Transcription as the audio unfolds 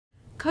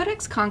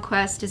Codex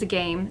Conquest is a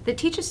game that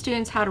teaches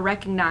students how to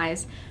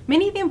recognize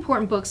many of the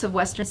important books of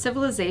Western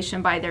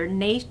civilization by their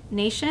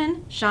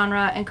nation,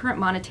 genre, and current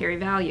monetary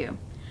value.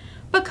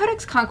 But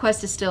Codex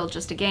Conquest is still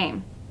just a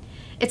game.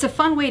 It's a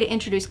fun way to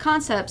introduce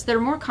concepts that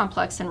are more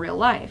complex in real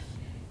life.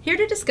 Here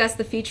to discuss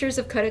the features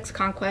of Codex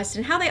Conquest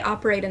and how they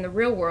operate in the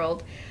real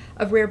world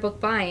of rare book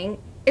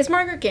buying is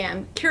Margaret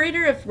Gamm,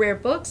 Curator of Rare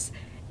Books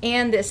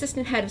and the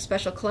Assistant Head of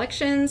Special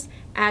Collections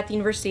at the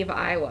University of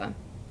Iowa.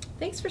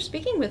 Thanks for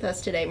speaking with us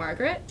today,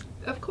 Margaret.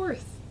 Of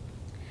course.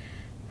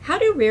 How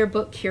do rare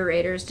book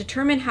curators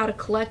determine how to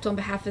collect on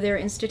behalf of their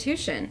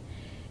institution?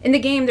 In the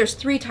game, there's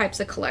 3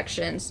 types of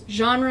collections: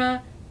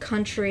 genre,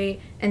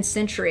 country, and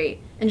century,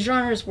 and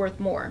genre is worth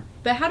more.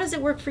 But how does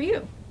it work for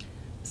you?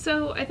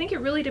 So I think it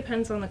really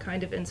depends on the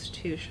kind of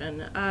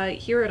institution.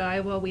 Here at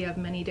Iowa, we have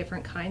many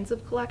different kinds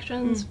of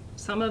collections.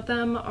 Some of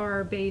them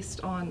are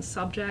based on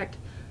subject.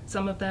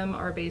 Some of them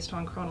are based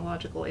on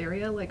chronological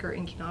area, like our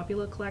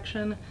Incunabula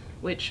collection,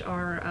 which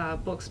are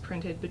books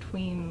printed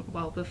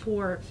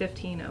before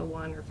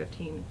 1501 or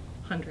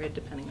 1500,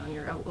 depending on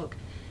your outlook.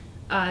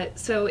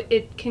 So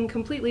it can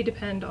completely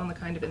depend on the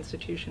kind of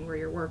institution where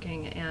you're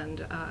working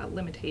and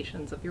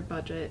limitations of your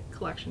budget,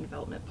 collection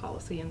development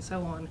policy, and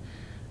so on.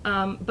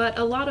 But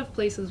a lot of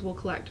places will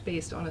collect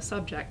based on a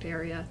subject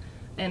area,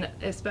 and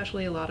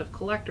especially a lot of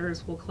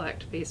collectors will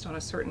collect based on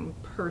a certain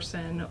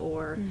person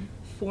or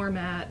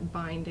format,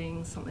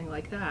 binding, something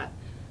like that.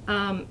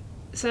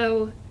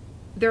 So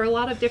there are a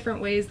lot of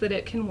different ways that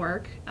it can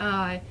work.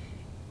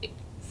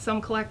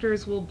 Some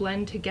collectors will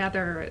blend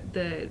together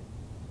the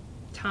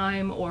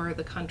time or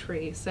the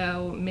country.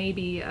 So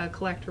maybe a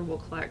collector will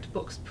collect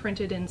books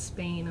printed in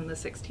Spain in the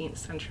 16th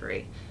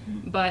century.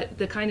 But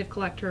the kind of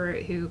collector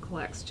who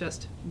collects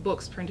just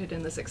books printed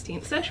in the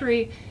 16th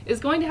century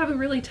is going to have a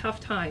really tough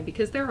time,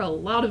 because there are a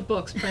lot of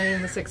books printed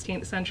in the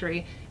 16th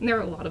century and there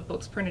are a lot of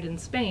books printed in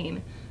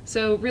Spain.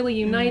 So really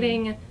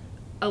uniting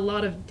a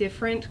lot of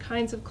different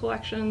kinds of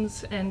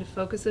collections and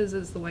focuses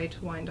is the way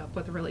to wind up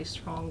with a really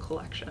strong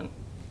collection.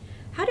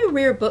 How do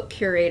rare book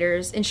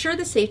curators ensure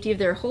the safety of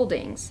their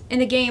holdings? In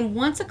the game,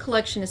 once a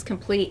collection is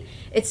complete,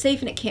 it's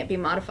safe and it can't be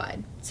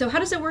modified. So how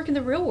does it work in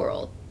the real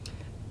world?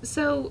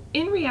 So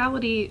in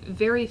reality,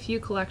 very few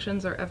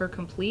collections are ever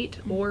complete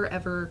or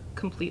ever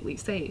completely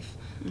safe.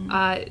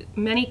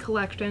 Many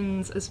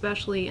collections,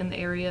 especially in the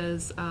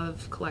areas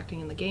of collecting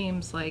in the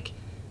games, like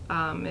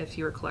if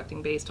you're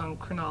collecting based on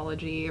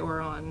chronology or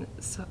on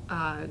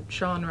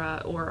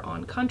genre or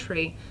on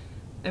country,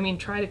 I mean,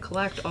 try to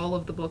collect all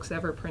of the books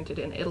ever printed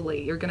in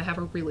Italy. You're going to have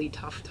a really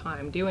tough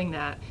time doing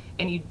that,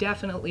 and you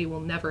definitely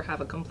will never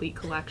have a complete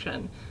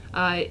collection.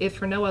 If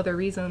for no other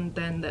reason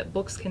than that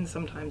books can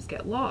sometimes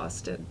get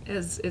lost,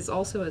 as is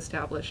also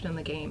established in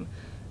the game.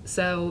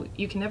 So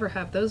you can never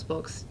have those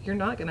books. You're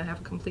not going to have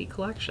a complete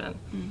collection.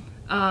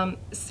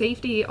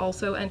 Safety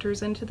also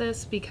enters into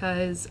this,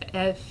 because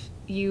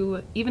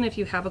even if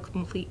you have a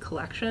complete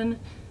collection,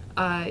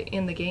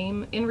 in the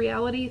game, in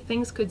reality,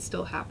 things could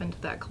still happen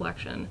to that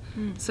collection.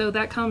 So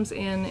that comes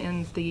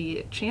in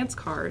the chance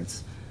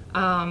cards.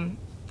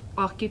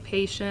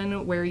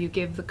 Occupation, where you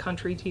give the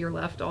country to your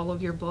left all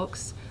of your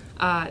books.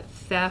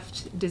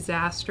 Theft,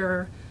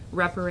 disaster,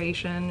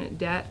 reparation,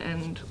 debt,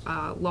 and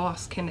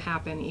loss can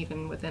happen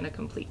even within a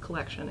complete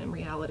collection in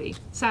reality.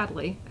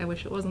 Sadly, I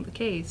wish it wasn't the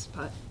case,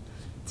 but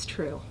it's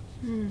true.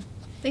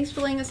 Thanks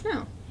for letting us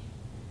know.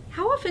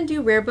 How often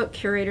do rare book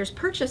curators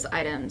purchase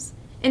items?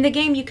 In the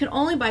game, you can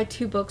only buy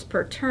 2 books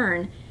per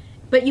turn,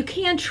 but you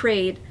can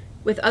trade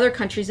with other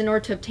countries in order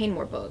to obtain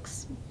more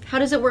books. How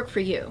does it work for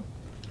you?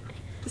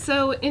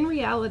 So in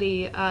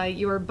reality,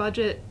 your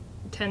budget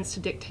tends to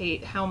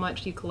dictate how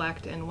much you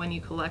collect and when you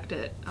collect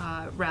it,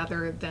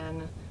 rather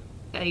than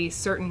a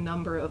certain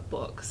number of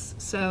books.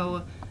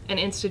 So an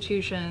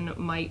institution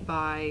might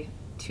buy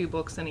 2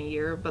 books in a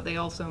year, but they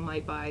also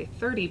might buy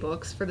 30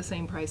 books for the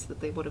same price that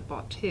they would have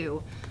bought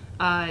 2.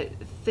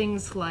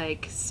 Things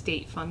like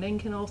state funding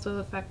can also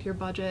affect your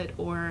budget,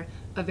 or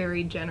a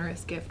very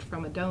generous gift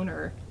from a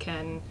donor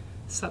can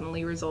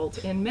suddenly result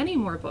in many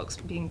more books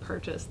being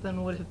purchased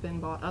than would have been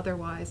bought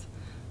otherwise.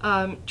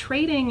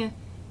 Trading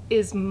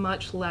is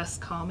much less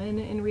common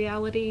in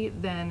reality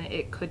than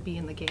it could be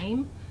in the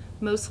game,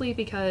 mostly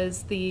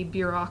because the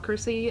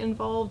bureaucracy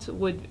involved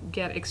would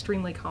get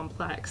extremely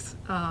complex,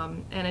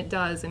 and it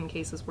does in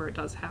cases where it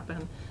does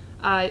happen.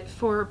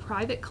 For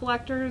private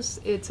collectors,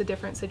 it's a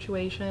different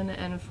situation,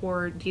 and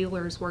for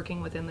dealers working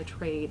within the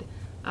trade,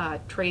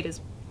 trade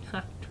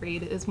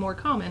is more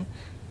common.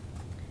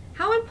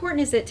 How important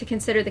is it to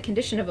consider the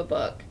condition of a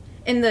book?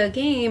 In the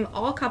game,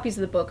 all copies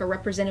of the book are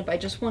represented by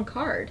just 1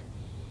 card.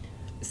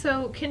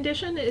 So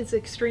condition is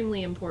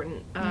extremely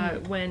important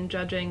when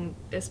judging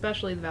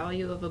especially the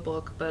value of a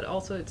book, but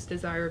also its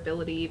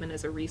desirability even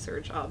as a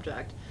research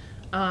object.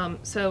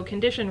 So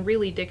condition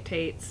really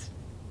dictates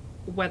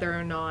whether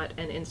or not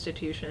an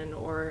institution,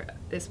 or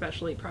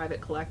especially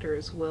private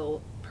collectors,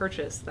 will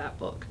purchase that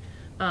book.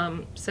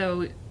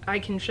 So I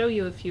can show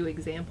you a few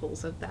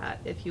examples of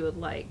that if you would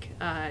like,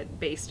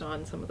 based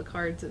on some of the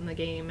cards in the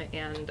game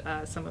and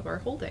some of our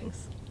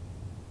holdings.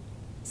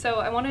 So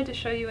I wanted to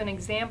show you an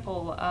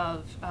example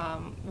of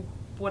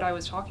what I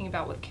was talking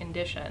about with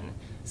condition.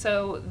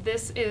 So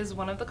this is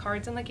one of the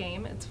cards in the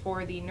game. It's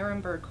for the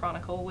Nuremberg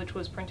Chronicle, which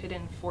was printed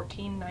in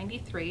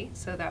 1493,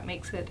 so that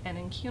makes it an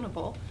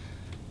incunable.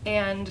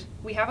 And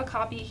we have a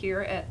copy here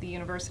at the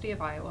University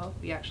of Iowa.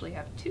 We actually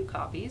have 2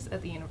 copies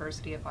at the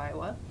University of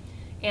Iowa,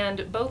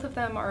 and both of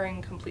them are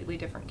in completely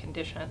different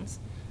conditions.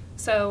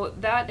 So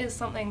that is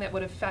something that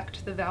would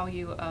affect the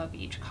value of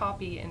each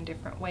copy in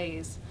different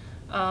ways.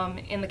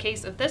 In the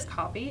case of this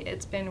copy,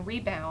 it's been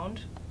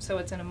rebound, so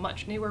it's in a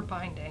much newer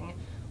binding,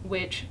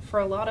 which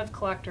for a lot of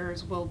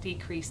collectors will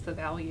decrease the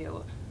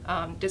value.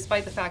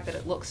 Despite the fact that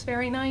it looks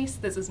very nice,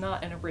 this is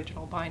not an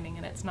original binding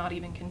and it's not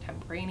even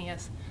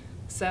contemporaneous,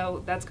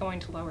 so that's going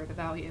to lower the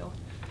value.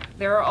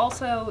 There are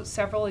also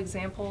several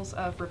examples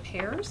of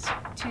repairs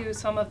to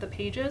some of the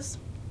pages,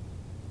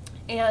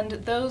 and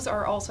those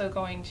are also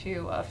going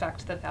to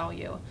affect the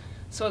value.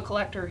 So a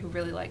collector who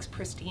really likes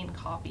pristine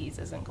copies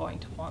isn't going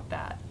to want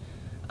that.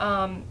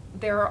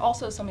 There are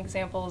also some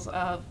examples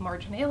of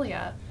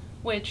marginalia,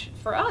 which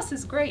for us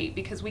is great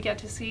because we get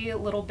to see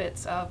little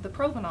bits of the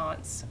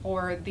provenance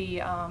or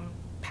the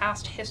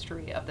past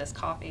history of this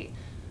copy.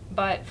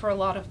 But for a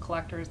lot of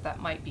collectors, that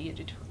might be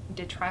a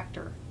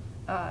detractor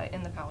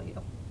in the value.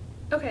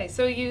 Okay,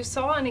 so you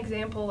saw an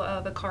example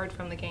of a card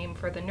from the game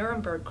for the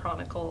Nuremberg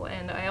Chronicle,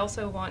 and I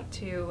also want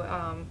to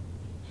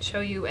show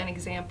you an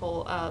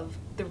example of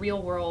the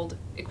real-world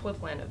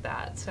equivalent of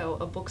that, so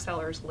a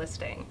bookseller's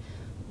listing,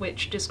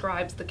 which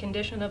describes the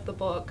condition of the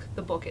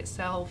book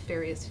itself,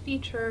 various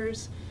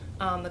features,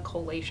 the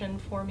collation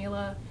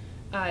formula,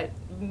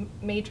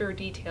 major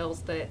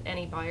details that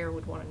any buyer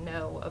would want to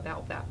know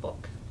about that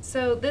book.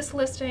 So this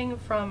listing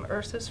from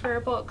Ursus Rare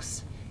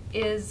Books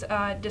is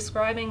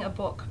describing a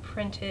book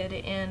printed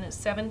in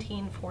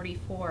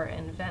 1744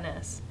 in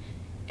Venice.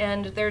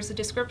 And there's a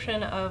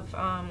description of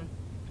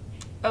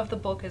the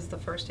book as the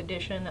first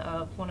edition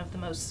of one of the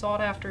most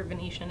sought-after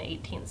Venetian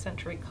 18th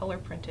century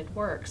color-printed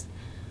works.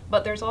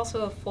 But there's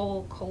also a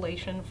full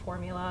collation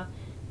formula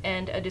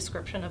and a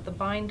description of the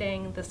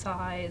binding, the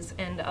size,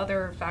 and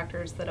other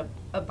factors that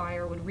a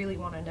buyer would really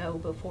want to know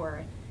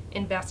before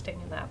investing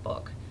in that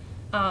book.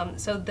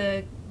 So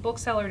the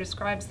bookseller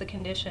describes the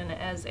condition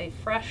as a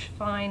fresh,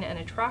 fine, and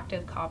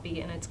attractive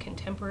copy in its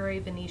contemporary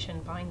Venetian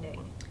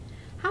binding.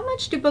 How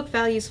much do book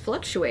values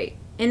fluctuate?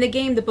 In the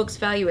game, the book's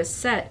value is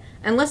set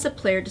unless a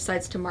player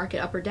decides to mark it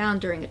up or down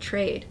during a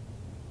trade.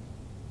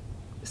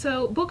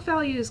 So book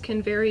values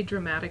can vary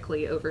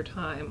dramatically over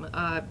time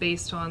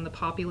based on the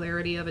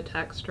popularity of a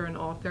text or an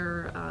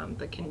author,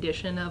 the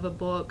condition of a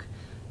book,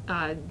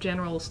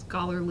 general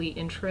scholarly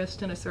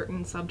interest in a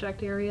certain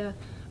subject area.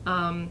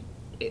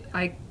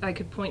 I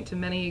could point to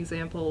many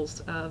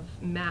examples of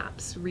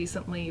maps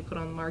recently put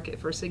on the market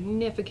for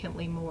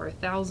significantly more,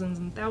 thousands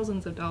and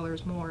thousands of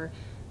dollars more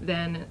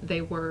than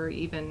they were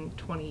even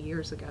 20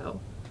 years ago.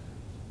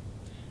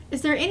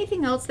 Is there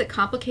anything else that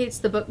complicates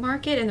the book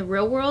market in the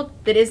real world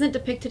that isn't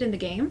depicted in the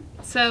game?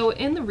 So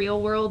in the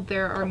real world,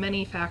 there are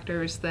many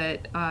factors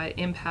that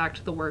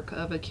impact the work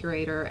of a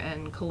curator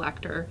and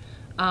collector.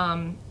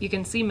 You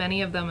can see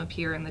many of them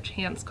appear in the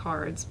chance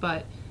cards,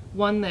 but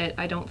one that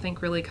I don't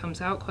think really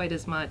comes out quite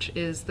as much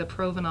is the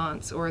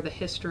provenance or the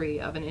history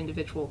of an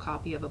individual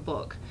copy of a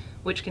book,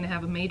 which can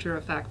have a major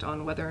effect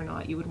on whether or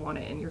not you would want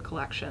it in your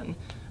collection.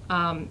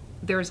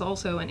 There's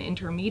also an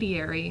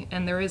intermediary,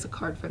 and there is a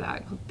card for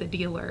that, the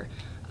dealer.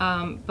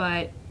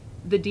 But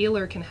the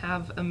dealer can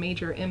have a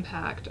major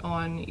impact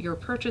on your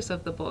purchase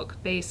of the book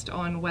based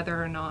on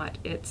whether or not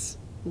it's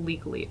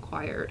legally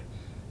acquired.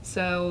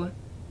 So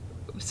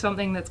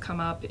something that's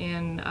come up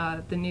in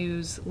the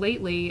news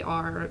lately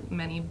are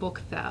many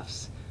book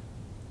thefts.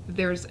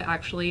 There's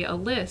actually a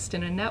list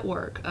and a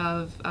network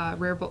of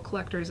rare book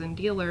collectors and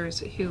dealers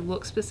who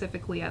look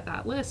specifically at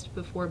that list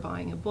before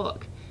buying a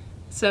book.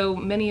 So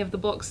many of the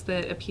books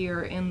that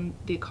appear in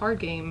the card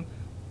game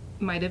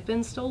might have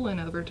been stolen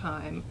over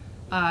time.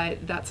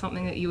 That's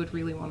something that you would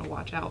really want to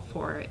watch out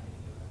for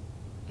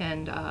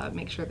and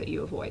make sure that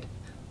you avoid.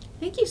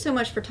 Thank you so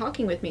much for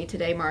talking with me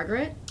today,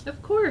 Margaret.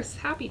 Of course,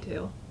 happy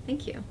to.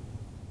 Thank you.